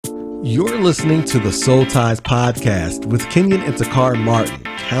You're listening to the Soul Ties Podcast with Kenyon and Takar Martin,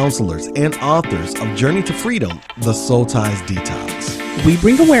 counselors and authors of Journey to Freedom, the Soul Ties Detox. We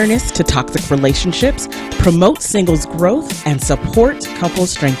bring awareness to toxic relationships, promote singles growth, and support couple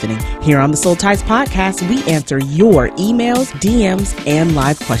strengthening. Here on the Soul Ties Podcast, we answer your emails, DMs, and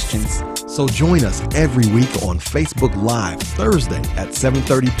live questions. So join us every week on Facebook Live Thursday at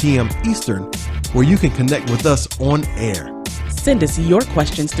 7:30 p.m. Eastern, where you can connect with us on air. Send us your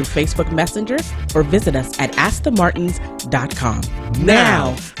questions through Facebook Messenger or visit us at askthemartins.com.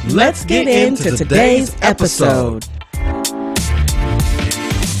 Now, let's get into today's episode.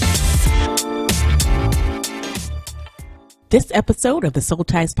 This episode of the Soul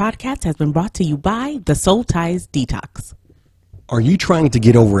Ties Podcast has been brought to you by the Soul Ties Detox. Are you trying to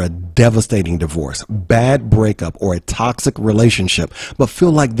get over a devastating divorce, bad breakup, or a toxic relationship, but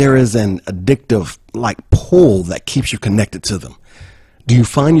feel like there is an addictive pull that keeps you connected to them? Do you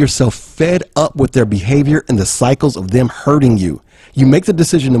find yourself fed up with their behavior and the cycles of them hurting you? You make the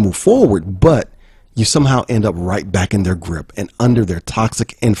decision to move forward, but you somehow end up right back in their grip and under their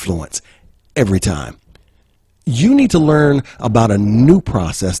toxic influence every time. You need to learn about a new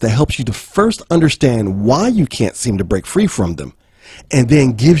process that helps you to first understand why you can't seem to break free from them, and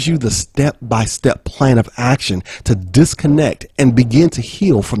then gives you the step-by-step plan of action to disconnect and begin to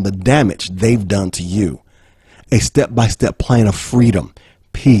heal from the damage they've done to you. A step-by-step plan of freedom,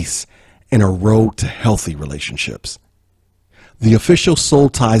 peace, and a road to healthy relationships. The official Soul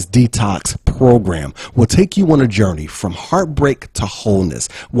Ties Detox program will take you on a journey from heartbreak to wholeness,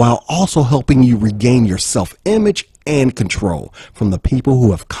 while also helping you regain your self-image and control from the people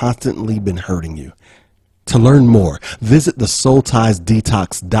who have constantly been hurting you. To learn more, visit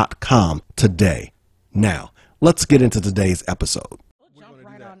thesoultiesdetox.com today. Now, let's get into today's episode.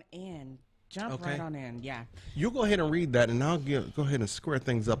 Jump right on in, yeah. You go ahead and read that, and I'll go ahead and square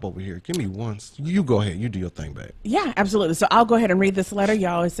things up over here. Give me one. You go ahead. You do your thing, babe. Yeah, absolutely. So I'll go ahead and read this letter.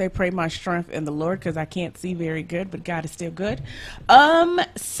 Y'all always say, pray my strength in the Lord, because I can't see very good, but God is still good. Hey,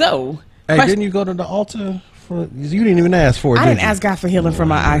 didn't you go to the altar? You didn't even ask for it, I didn't ask God for healing for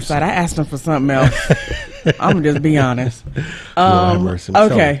my eyesight. I asked him for something else. I'm going to just be honest.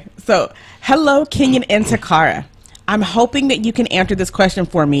 Okay, so hello, Kenyon and Takara. I'm hoping that you can answer this question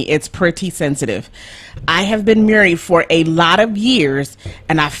for me. It's pretty sensitive. I have been married for a lot of years,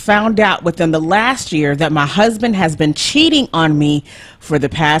 and I found out within the last year that my husband has been cheating on me for the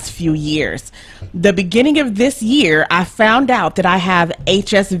past few years. The beginning of this year, I found out that I have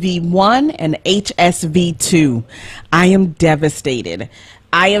HSV-1 and HSV-2. I am devastated.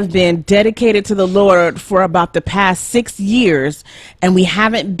 I have been dedicated to the Lord for about the past 6 years, and we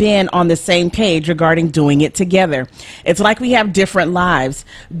haven't been on the same page regarding doing it together. It's like we have different lives.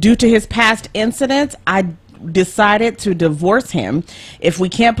 Due to his past incidents, I decided to divorce him if we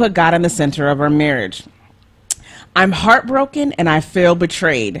can't put God in the center of our marriage. I'm heartbroken and I feel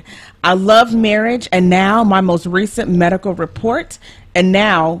betrayed. I love marriage, and now to my most recent medical report, I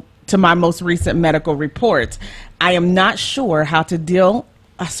am not sure how to date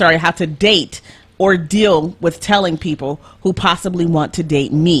or deal with telling people who possibly want to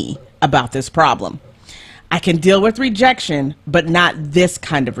date me about this problem. I can deal with rejection, but not this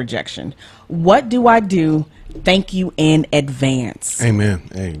kind of rejection. What do I do? Thank you in advance. Amen.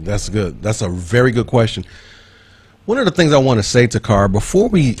 Hey, that's good. That's a very good question. One of the things I want to say to Takara, before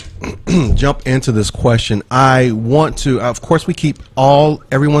we jump into this question, I want to, of course, we keep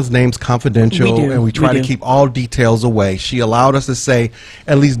everyone's names confidential, and we try to keep all details away. She allowed us to say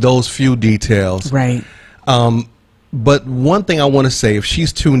at least those few details. Right. But one thing I want to say, if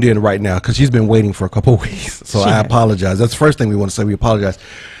she's tuned in right now, because she's been waiting for a couple of weeks, so I apologize. That's the first thing we want to say. We apologize.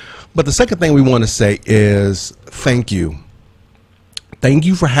 But the second thing we want to say is thank you. Thank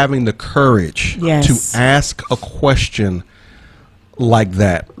you for having the courage to ask a question like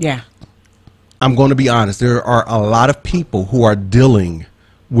that. Yeah. I'm going to be honest. There are a lot of people who are dealing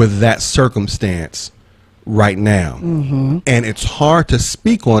with that circumstance right now. Mm-hmm. And it's hard to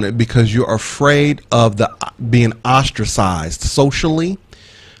speak on it because you're afraid of being ostracized socially.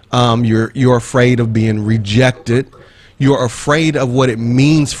 You're afraid of being rejected. You're afraid of what it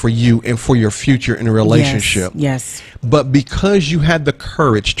means for you and for your future in a relationship. Yes. But because you had the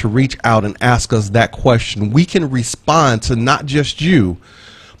courage to reach out and ask us that question, we can respond to not just you,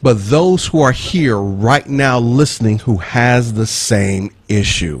 but those who are here right now listening who has the same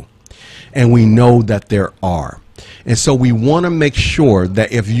issue. And we know that there are. And so we want to make sure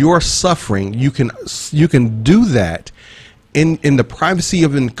that if you're suffering, you can do that in the privacy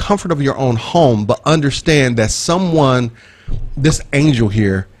of and comfort of your own home, but understand that this angel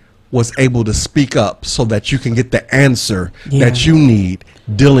here was able to speak up so that you can get the answer that you need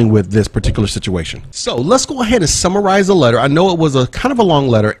dealing with this particular situation. So let's go ahead and summarize the letter. I know it was a kind of a long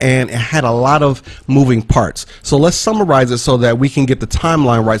letter and it had a lot of moving parts. So let's summarize it so that we can get the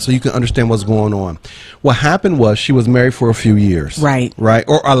timeline right so you can understand what's going on. What happened was she was married for a few years. Right.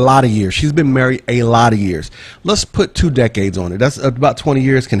 Or a lot of years. She's been married a lot of years. Let's put 2 decades on it. That's about 20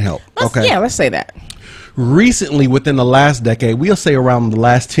 years can help. Yeah, let's say that. Recently, within the last decade, we'll say around the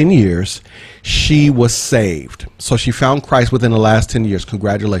last 10 years, she was saved. So she found Christ within the last 10 years.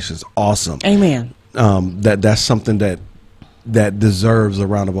 Congratulations. Awesome. Amen. That's something that deserves a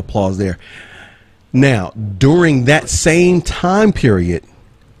round of applause there. Now, during that same time period,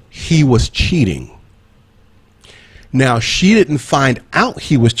 he was cheating. Now, she didn't find out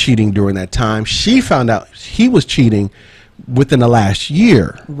he was cheating during that time. She found out he was cheating within the last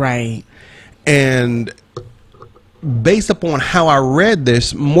year. Right. And based upon how I read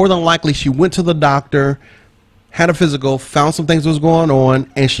this, more than likely she went to the doctor, had a physical, found some things was going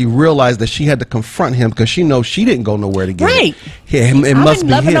on, and she realized that she had to confront him because she knows she didn't go nowhere to get it. It must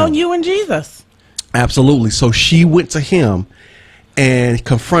be him. On you and Jesus. Absolutely. So she went to him and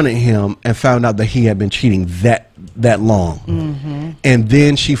confronted him and found out that he had been cheating that long. Mm-hmm. And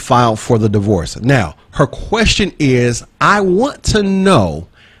then she filed for the divorce. Now, her question is, I want to know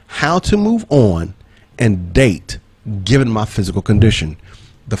how to move on and date given my physical condition.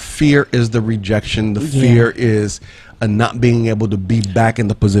 The fear is the rejection. The fear is not being able to be back in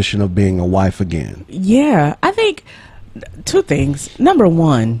the position of being a wife again. Yeah, I think 2 things. Number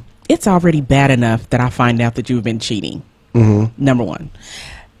 1, it's already bad enough that I find out that you've been cheating. Mm-hmm. Number 1.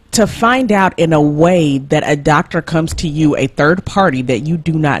 To find out in a way that a doctor comes to you, a third party that you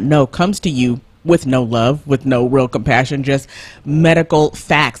do not know comes to you with no love, with no real compassion, just medical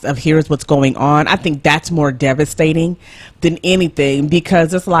facts of here's what's going on. I think that's more devastating than anything,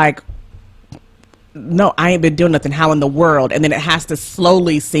 because it's like, no, I ain't been doing nothing. How in the world? And then it has to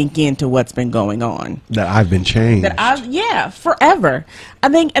slowly sink into what's been going on. That I've been changed. Forever. I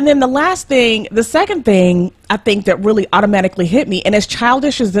think, and then the second thing I think that really automatically hit me, and as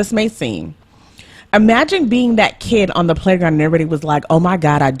childish as this may seem, imagine being that kid on the playground and everybody was like, oh my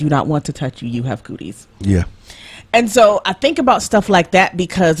God, I do not want to touch you. You have cooties. Yeah. And so I think about stuff like that,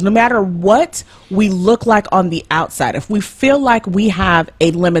 because no matter what we look like on the outside, if we feel like we have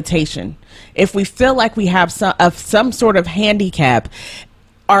a limitation, if we feel like we have some sort of handicap,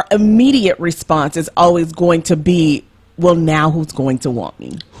 our immediate response is always going to be, well, now who's going to want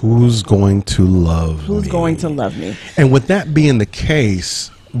me? Who's going to love me? Who's going to love me? And with that being the case,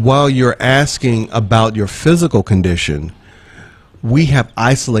 while you're asking about your physical condition, we have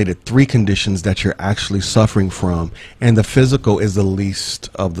isolated 3 conditions that you're actually suffering from, and the physical is the least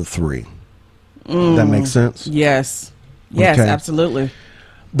of the 3. That makes sense? Yes. Yes, okay. Absolutely.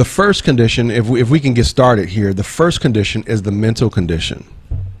 The first condition, if we can get started here, the first condition is the mental condition.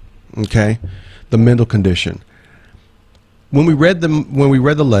 Okay? The mental condition. When we read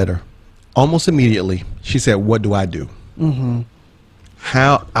the letter, almost immediately, she said, what do I do? Mm-hmm.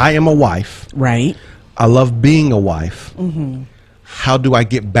 How I am a wife. Right. I love being a wife. Mm-hmm. How do I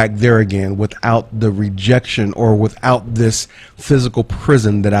get back there again without the rejection or without this physical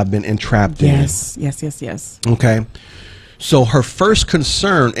prison that I've been entrapped in? Yes. Okay. So her first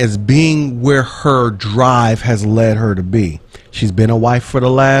concern is being where her drive has led her to be. She's been a wife for the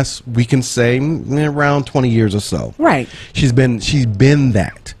last, we can say, around 20 years or so. Right. She's been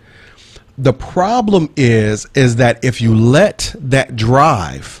that. The problem is that if you let that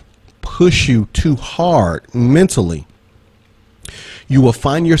drive push you too hard mentally, you will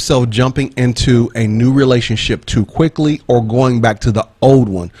find yourself jumping into a new relationship too quickly or going back to the old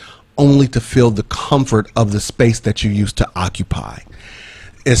one, only to feel the comfort of the space that you used to occupy.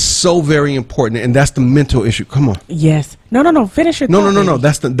 It's so very important, and that's the mental issue. Come on. Yes. No. Finish your thought. No.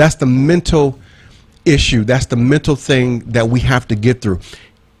 That's the mental issue. That's the mental thing that we have to get through.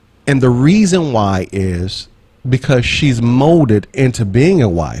 And the reason why is because she's molded into being a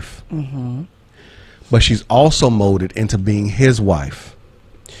wife, mm-hmm. but she's also molded into being his wife.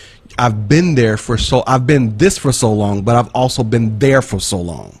 I've been this for so long, but I've also been there for so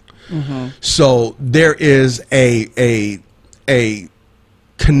long. Mm-hmm. So there is a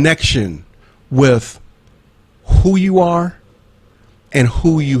connection with who you are and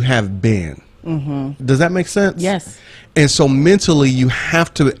who you have been. Mm-hmm. Does that make sense? Yes. And so mentally, you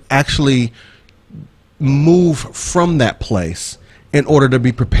have to actually move from that place in order to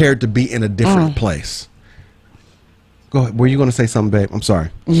be prepared to be in a different place. Go ahead. Were you going to say something, babe? I'm sorry.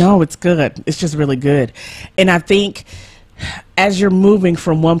 No, it's good. It's just really good. And I think as you're moving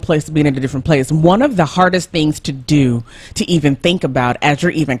from one place to being in a different place, one of the hardest things to do, to even think about as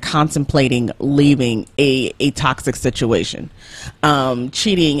you're even contemplating leaving a toxic situation,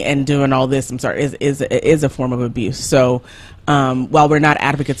 cheating and doing all this, is a form of abuse. So while we're not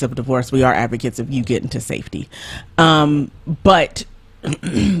advocates of divorce, we are advocates of you getting to safety. But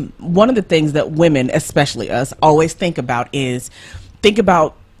one of the things that women, especially us, always think about is,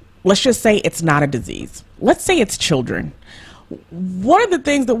 let's just say it's not a disease. Let's say it's children. One of the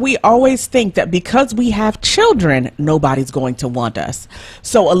things that we always think that because we have children, nobody's going to want us.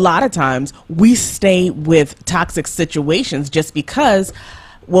 So a lot of times we stay with toxic situations just because,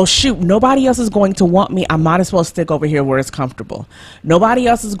 well, shoot, nobody else is going to want me. I might as well stick over here where it's comfortable. Nobody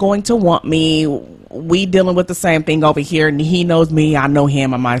else is going to want me. We dealing with the same thing over here, and he knows me, I know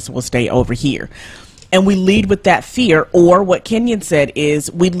him. I might as well stay over here. And we lead with that fear, or what Kenyon said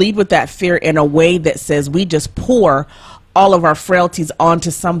is we lead with that fear in a way that says we just pour all of our frailties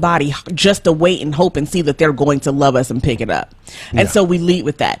onto somebody just to wait and hope and see that they're going to love us and pick it up. And so we lead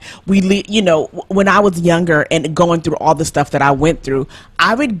with that. We lead, when I was younger and going through all the stuff that I went through,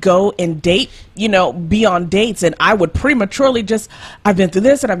 I would go and date, be on dates, and I would prematurely I've been through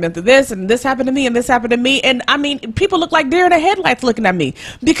this and I've been through this and this happened to me and this happened to me. And I mean, people look like deer in the headlights looking at me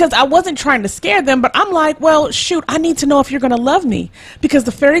because I wasn't trying to scare them, but I'm like, well, shoot, I need to know if you're going to love me because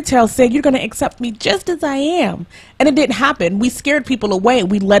the fairy tale said you're going to accept me just as I am. And it didn't happen. We scared people away.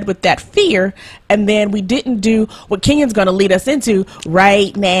 We led with that fear, and then we didn't do what Kenyon's going to lead us into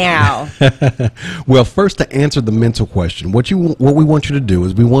right now. Well, first, to answer the mental question, what we want you to do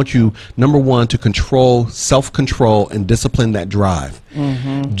is we want you, number one, to self-control and discipline that drive.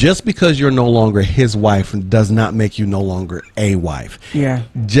 Mm-hmm. Just because you're no longer his wife does not make you no longer a wife. Yeah.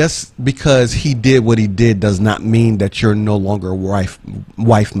 Just because he did what he did does not mean that you're no longer wife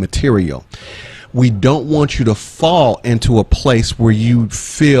material. We don't want you to fall into a place where you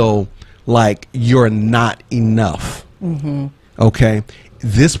feel like you're not enough. Mm-hmm. Okay?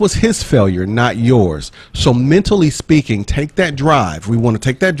 This was his failure, not yours. So mentally speaking, take that drive. We want to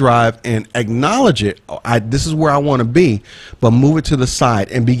take that drive and acknowledge it. This is where I want to be, but move it to the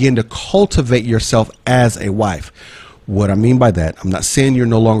side and begin to cultivate yourself as a wife. What I mean by that, I'm not saying you're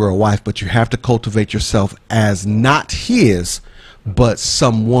no longer a wife, but you have to cultivate yourself as not his, but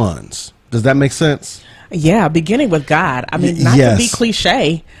someone's. Does that make sense? Yeah, beginning with God. I mean, not to be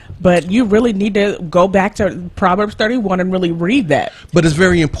cliche, but you really need to go back to Proverbs 31 and really read that. But it's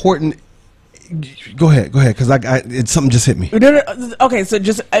very important. Go ahead, because it's something just hit me. Okay, so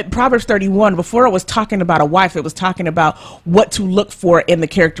just Proverbs 31, before it was talking about a wife, it was talking about what to look for in the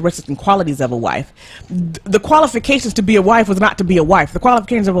characteristics and qualities of a wife. The qualifications to be a wife was not to be a wife. The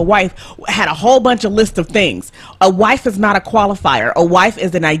qualifications of a wife had a whole bunch of list of things. A wife is not a qualifier. A wife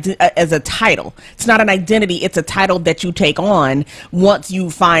is as a title. It's not an identity. It's a title that you take on once you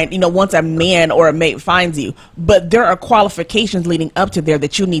find, once a man or a mate finds you. But there are qualifications leading up to there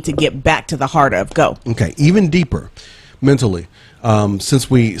that you need to get back to the heart of. Go. Okay, even deeper mentally, since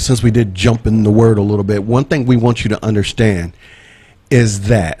we did jump in the word a little bit, one thing we want you to understand is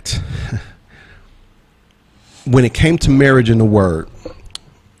that when it came to marriage in the word,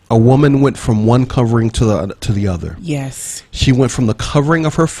 a woman went from one covering to the other. Yes. She went from the covering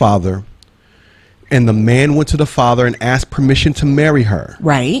of her father, and the man went to the father and asked permission to marry her.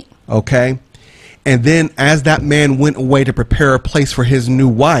 Right. Okay. And then as that man went away to prepare a place for his new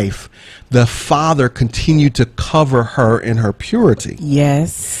wife, the father continued to cover her in her purity.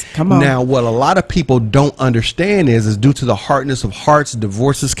 Yes. Come on. Now, what a lot of people don't understand is due to the hardness of hearts,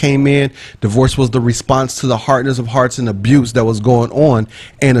 divorces came in. Divorce was the response to the hardness of hearts and abuse that was going on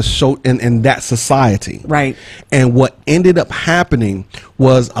in that society. Right. And what ended up happening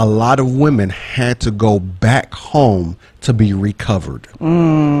was a lot of women had to go back home to be recovered.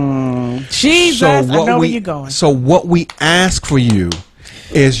 Jesus, I know where you're going. So what we ask for you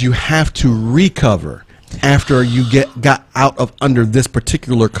is you have to recover after you got out of under this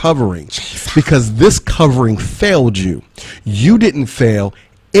particular covering, because this covering failed you. You didn't fail.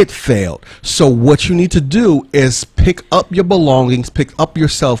 It failed. So what you need to do is pick up your belongings, pick up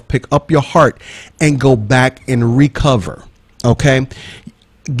yourself, pick up your heart, and go back and recover. Okay?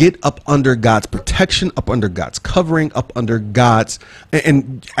 Get up under God's protection, up under God's covering, up under God's,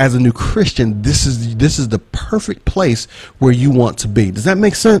 and as a new Christian, this is the perfect place where you want to be. Does that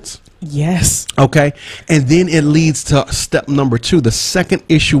make sense? Yes. Okay. And then it leads to step number 2. The second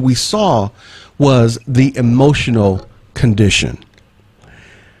issue we saw was the emotional condition.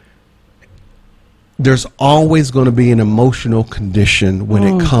 There's always going to be an emotional condition when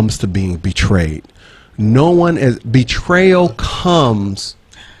it comes to being betrayed. Betrayal comes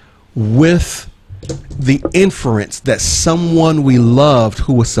with the inference that someone we loved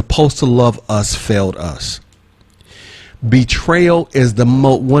who was supposed to love us failed us. Betrayal is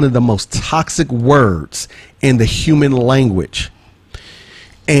one of the most toxic words in the human language.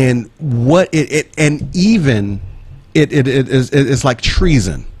 And it's like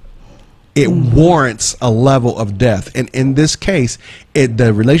treason. It warrants a level of death. And in this case,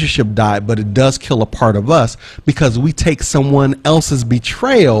 the relationship died, but it does kill a part of us because we take someone else's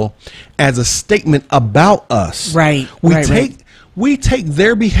betrayal as a statement about us. Right. We take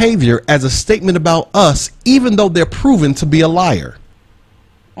their behavior as a statement about us, even though they're proven to be a liar.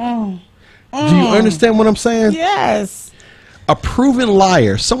 Do you understand what I'm saying? Yes. A proven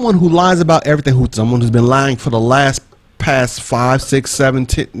liar, someone who lies about everything, someone who's been lying for the past 5, 6, 7,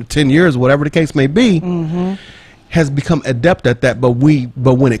 10 years, whatever the case may be, has become adept at that. But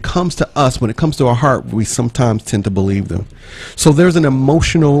when it comes to us, when it comes to our heart, we sometimes tend to believe them. So there's an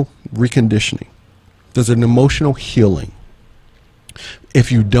emotional reconditioning. There's an emotional healing.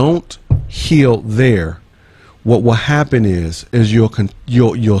 If you don't heal there, what will happen is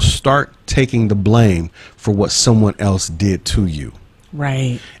you'll start taking the blame for what someone else did to you.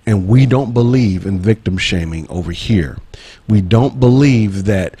 Right. And we don't believe in victim shaming over here. We don't believe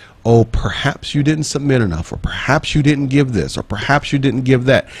that, oh, perhaps you didn't submit enough, or perhaps you didn't give this, or perhaps you didn't give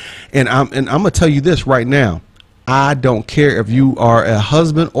that. And I'm going to tell you this right now. I don't care if you are a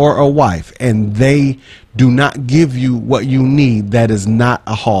husband or a wife and they do not give you what you need. That is not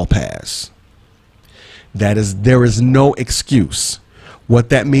a hall pass. There is no excuse. What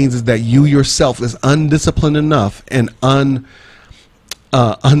that means is that you yourself is undisciplined enough and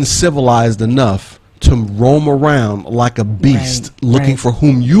uncivilized enough to roam around like a beast, looking for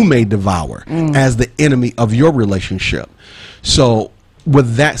whom you may devour as the enemy of your relationship. So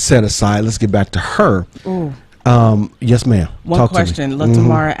with that set aside, let's get back to her. Yes, ma'am. One question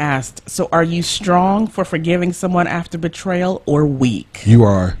Latamara asked, so are you strong for forgiving someone after betrayal or weak? You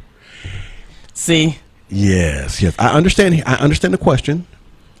are. See? Yes. I understand the question,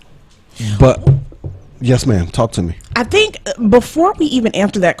 but yes, ma'am. Talk to me. I think before we even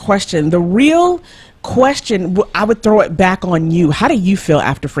answer that question, the real question, I would throw it back on you. How do you feel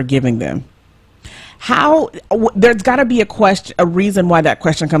after forgiving them? There's got to be a reason why that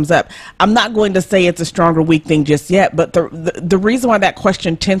question comes up. I'm not going to say it's a strong or weak thing just yet, but the reason why that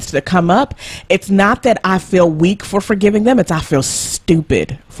question tends to come up, it's not that I feel weak for forgiving them, it's I feel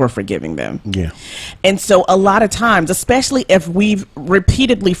stupid for forgiving them. Yeah. And so a lot of times, especially if we've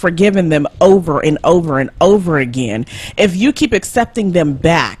repeatedly forgiven them over and over and over again, if you keep accepting them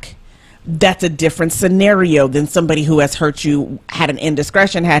back, that's a different scenario than somebody who has hurt you, had an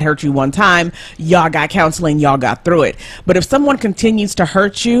indiscretion, had hurt you one time, y'all got counseling, y'all got through it. But if someone continues to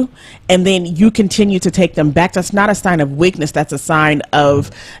hurt you and then you continue to take them back, that's not a sign of weakness. That's a sign of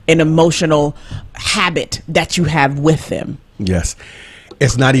an emotional habit that you have with them. Yes.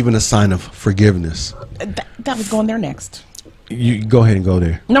 It's not even a sign of forgiveness. That was going there next. You go ahead and go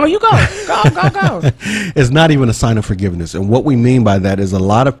there. No, you go. Go. It's not even a sign of forgiveness. And what we mean by that is a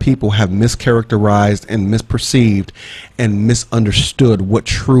lot of people have mischaracterized and misperceived and misunderstood what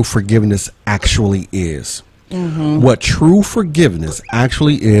true forgiveness actually is. What true forgiveness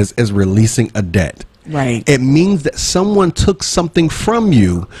actually is releasing a debt. Right. It means that someone took something from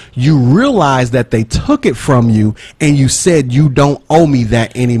you. You realize that they took it from you and you said, you don't owe me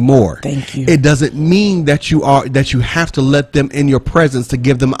that anymore. Thank you. It doesn't mean that you have to let them in your presence to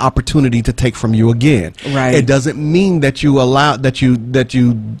give them opportunity to take from you again. Right. It doesn't mean that you allow that you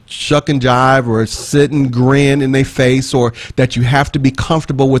shuck and jive or sit and grin in their face, or that you have to be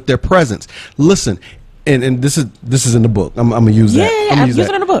comfortable with their presence. Listen, and this is in the book. I'm gonna use that. I'm using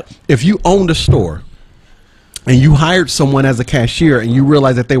it in the book. If you owned a store and you hired someone as a cashier and you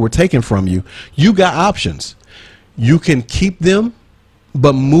realize that they were taken from you, you got options. You can keep them,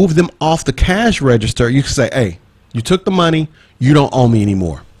 but move them off the cash register. You can say, hey, you took the money, you don't owe me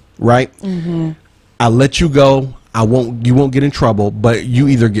anymore, right? I'll let you go. You won't get in trouble, but you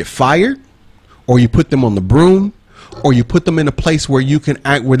either get fired or you put them on the broom, or you put them in a place where you can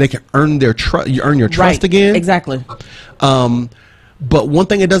act, where they can earn their trust. You earn your trust again. Exactly. But one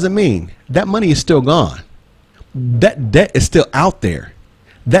thing it doesn't mean, that money is still gone. That debt is still out there.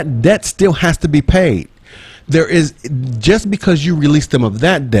 That debt still has to be paid. Just because you release them of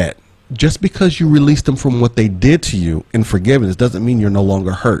that debt, just because you release them from what they did to you in forgiveness, doesn't mean you're no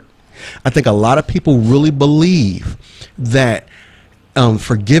longer hurt. I think a lot of people really believe that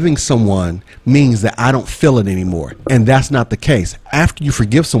forgiving someone means that I don't feel it anymore, and that's not the case. After you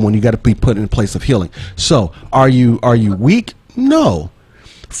forgive someone, you got to be put in a place of healing. So, are you weak? No.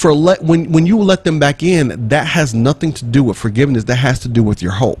 When you let them back in, that has nothing to do with forgiveness. That has to do with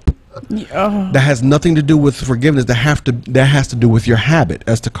your hope. That has nothing to do with forgiveness. That has to do with your habit,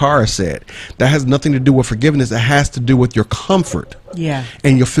 as Takara said. That has nothing to do with forgiveness. That has to do with your comfort,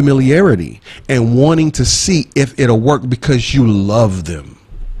 and your familiarity, and wanting to see if it'll work because you love them.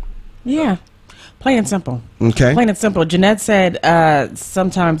 Yeah. Plain and simple. Okay. Plain and simple. Jeanette said,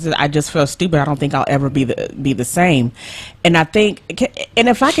 sometimes I just feel stupid. I don't think I'll ever be the same. And I think, and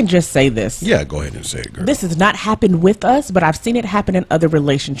if I can just say this. Yeah, go ahead and say it, girl. This has not happened with us, but I've seen it happen in other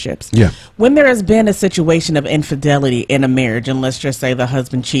relationships. Yeah. When there has been a situation of infidelity in a marriage, and let's just say the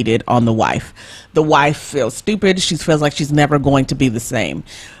husband cheated on the wife feels stupid. She feels like she's never going to be the same.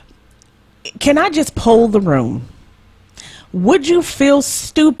 Can I just poll the room? Would you feel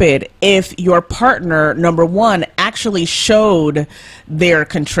stupid if your partner, number one, actually showed their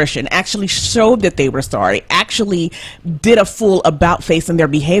contrition, actually showed that they were sorry, actually did a full about face in their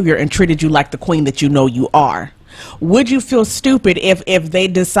behavior and treated you like the queen that you know you are? Would you feel stupid if they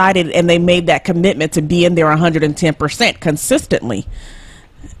decided and they made that commitment to be in there 110%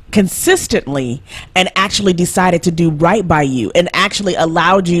 consistently and actually decided to do right by you and actually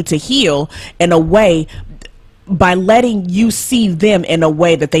allowed you to heal in a way by letting you see them in a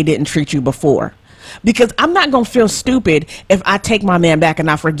way that they didn't treat you before? Because I'm not going to feel stupid if I take my man back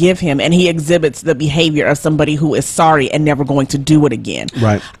and I forgive him and he exhibits the behavior of somebody who is sorry and never going to do it again.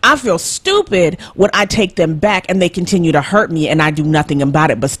 Right. I feel stupid when I take them back and they continue to hurt me and I do nothing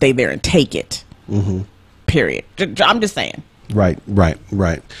about it but stay there and take it. Mm-hmm. Period. I'm just saying. Right.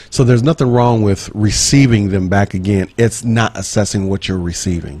 So there's nothing wrong with receiving them back again. It's not assessing what you're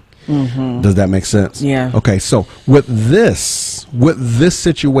receiving. Mm-hmm. Does that make sense? Yeah. Okay. So with this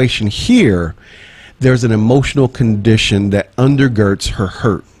situation here, there's an emotional condition that undergirds her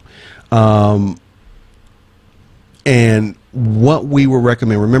hurt. And what we would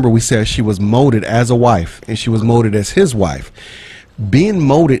recommend, remember we said she was molded as a wife and she was molded as his wife. Being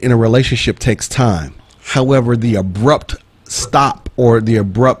molded in a relationship takes time. However, the abrupt stop or the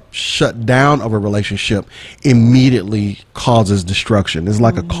abrupt shut down of a relationship immediately causes destruction. It's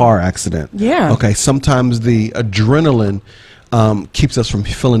like a car accident. Yeah. Okay. Sometimes the adrenaline keeps us from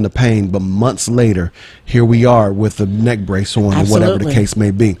feeling the pain, but months later, here we are with the neck brace on, or whatever the case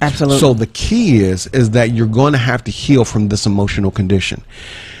may be. Absolutely. So the key is that you're going to have to heal from this emotional condition.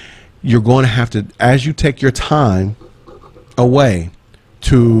 You're going to have to, as you take your time away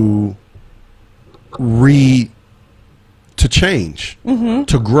to change, mm-hmm.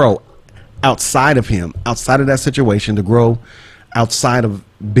 to grow outside of him, outside of that situation, to grow outside of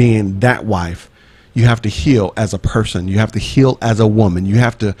being that wife, you have to heal as a person. You have to heal as a woman. You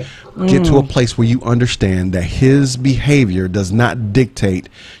have to get to a place where you understand that his behavior does not dictate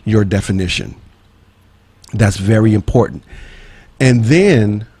your definition. That's very important. And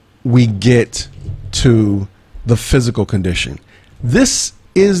then we get to the physical condition. This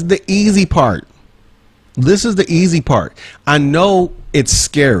is the easy part. This is the easy part. I know it's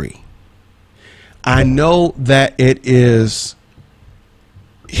scary. I know that it is,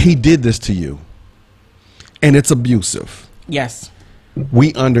 he did this to you. And it's abusive. Yes.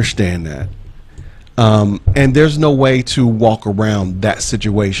 We understand that. And there's no way to walk around that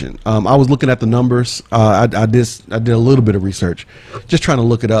situation. I was looking at the numbers. I did a little bit of research, just trying to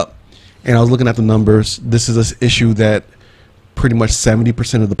look it up. And I was looking at the numbers. This is an issue that pretty much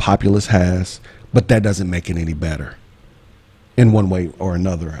 70% of the populace has, but that doesn't make it any better. In one way or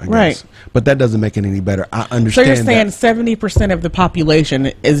another, I guess. Right. But that doesn't make it any better. I understand. So you're saying 70% of the population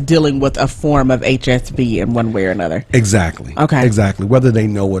is dealing with a form of HSV in one way or another? Exactly. Okay. Exactly. Whether they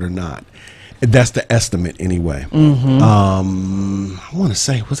know it or not. That's the estimate anyway. Mm-hmm. I want to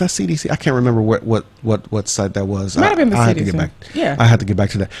say, was that CDC? I can't remember what site that was. Might have been the CDC. I had to get back. Yeah. I had to get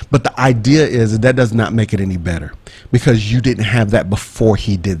back to that. But the idea is that does not make it any better because you didn't have that before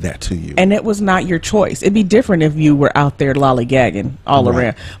he did that to you. And it was not your choice. It'd be different if you were out there lollygagging all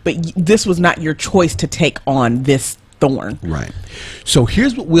around. But this was not your choice to take on this thorn. Right. So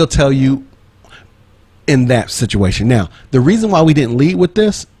here's what we'll tell you in that situation. Now, the reason why we didn't lead with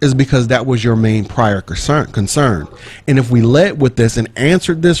this is because that was your main prior concern. And if we led with this and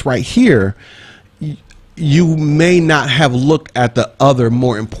answered this right here, you may not have looked at the other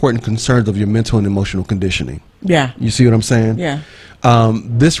more important concerns of your mental and emotional conditioning. Yeah. You see what I'm saying? Yeah.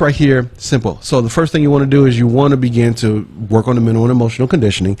 This right here, simple. So the first thing you want to do is you want to begin to work on the mental and emotional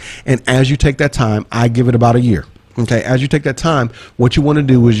conditioning. And as you take that time, I give it about a year. Okay, as you take that time, what you want to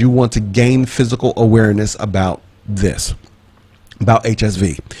do is you want to gain physical awareness about this, about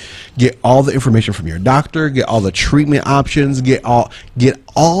HSV. Get all the information from your doctor, get all the treatment options, get all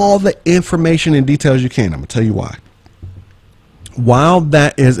the information and details you can. I'm going to tell you why. While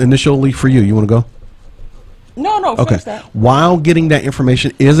that is initially for you want to go? No, Okay. that. While getting that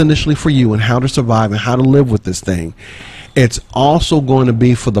information is initially for you and how to survive and how to live with this thing, it's also going to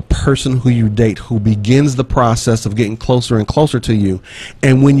be for the person who you date, who begins the process of getting closer and closer to you.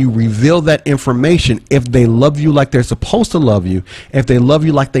 And when you reveal that information, if they love you like they're supposed to love you, if they love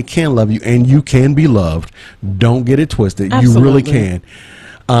you like they can love you, and you can be loved, don't get it twisted. Absolutely. You really can.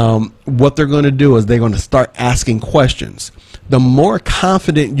 What they're going to do is they're going to start asking questions. The more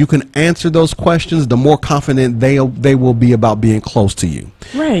confident you can answer those questions, the more confident they will be about being close to you.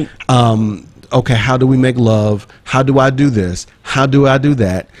 Right. Okay, how do we make love? How do I do this? How do I do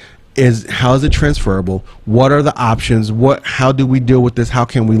that? How is it transferable? What are the options? How do we deal with this? How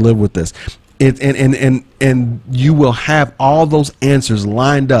can we live with this? And you will have all those answers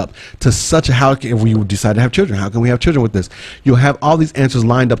lined up to such a, if we decide to have children, how can we have children with this? You'll have all these answers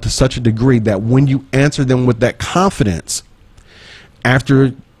lined up to such a degree that when you answer them with that confidence,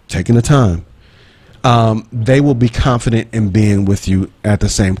 after taking the time, they will be confident in being with you at the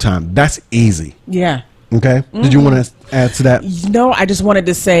same time. That's easy. Yeah. Okay. Mm-hmm. Did you want to add to that? No, I just wanted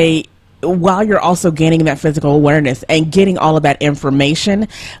to say, while you're also gaining that physical awareness and getting all of that information,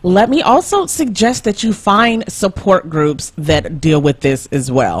 let me also suggest that you find support groups that deal with this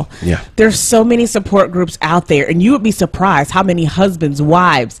as well. Yeah. There's so many support groups out there, and you would be surprised how many husbands,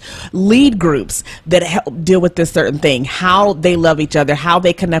 wives, lead groups that help deal with this certain thing, how they love each other, how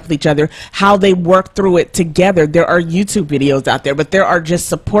they connect with each other, how they work through it together. There are YouTube videos out there, but there are just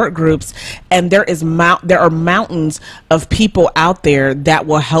support groups, and there are mountains of people out there that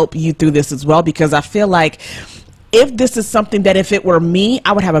will help you through this as well, because I feel like if this is something that if it were me,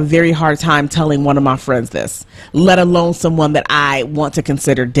 I would have a very hard time telling one of my friends this, let alone someone that I want to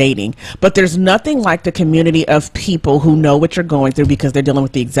consider dating. But there's nothing like the community of people who know what you're going through because they're dealing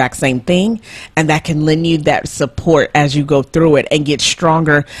with the exact same thing, and that can lend you that support as you go through it and get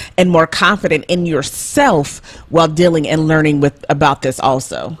stronger and more confident in yourself while dealing and learning about this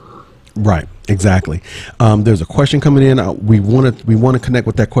also. Right, exactly. There's a question coming in. We want to connect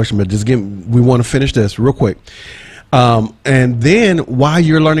with that question, but we want to finish this real quick. And then while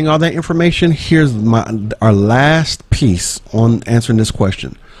you're learning all that information, here's our last piece on answering this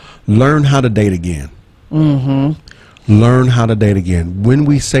question. Learn how to date again. Mm-hmm. Learn how to date again. When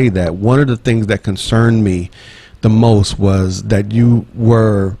we say that, one of the things that concerned me the most was that you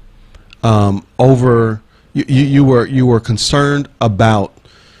were you were concerned about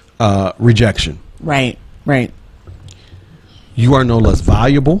rejection. Right. You are no less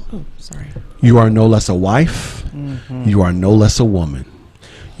valuable. Oh, sorry. You are no less a wife. Mm-hmm. You are no less a woman.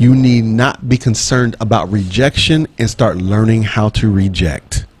 You need not be concerned about rejection and start learning how to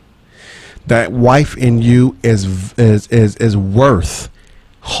reject. That wife in you is worth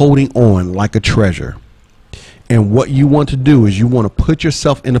holding on like a treasure. And what you want to do is you want to put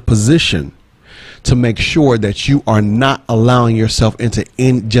yourself in a position to make sure that you are not allowing yourself into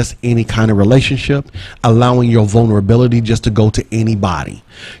just any kind of relationship, allowing your vulnerability just to go to anybody.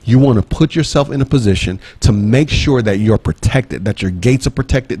 You want to put yourself in a position to make sure that you're protected, that your gates are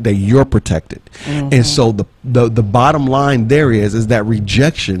protected, that you're protected. Mm-hmm. And so the bottom line there is that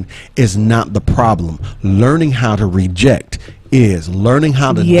rejection is not the problem. Learning how to reject is learning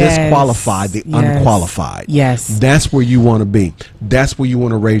how to disqualify the unqualified. Yes. That's where you want to be. That's where you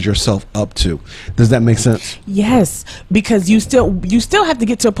want to raise yourself up to. Does that make sense? Yes, because you still have to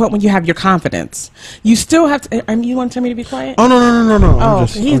get to a point when you have your confidence. You still have to. You want to tell me to be quiet? Oh no. Oh,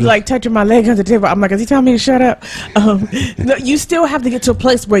 he's like touching my leg on the table. I'm like, is he telling me to shut up? No, you still have to get to a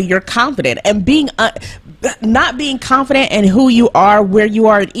place where you're confident, and not being confident in who you are, where you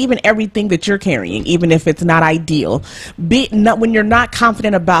are, and even everything that you're carrying, even if it's not ideal. When you're not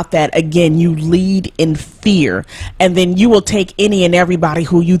confident about that, again, you lead in fear, and then you will take any and everybody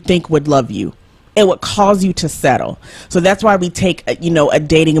who you think would love you. It would cause you to settle. So that's why we take a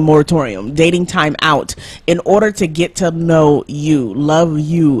dating moratorium, dating time out, in order to get to know you, love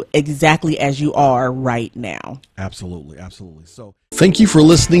you exactly as you are right now. Absolutely. So thank you for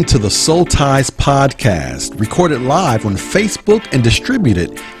listening to the Soul Ties podcast, recorded live on Facebook and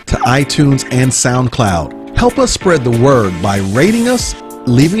distributed to iTunes and SoundCloud. Help us spread the word by rating us,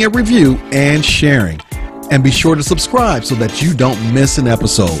 leaving a review, and sharing. And be sure to subscribe so that you don't miss an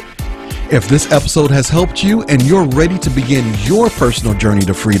episode. If this episode has helped you and you're ready to begin your personal journey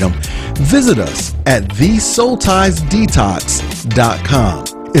to freedom, visit us at thesoultiesdetox.com.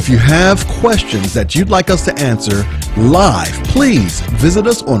 If you have questions that you'd like us to answer live, please visit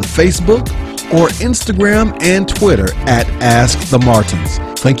us on Facebook or Instagram and Twitter at Ask the Martins.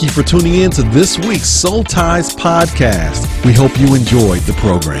 Thank you for tuning in to this week's Soul Ties podcast. We hope you enjoyed the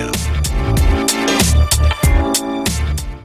program.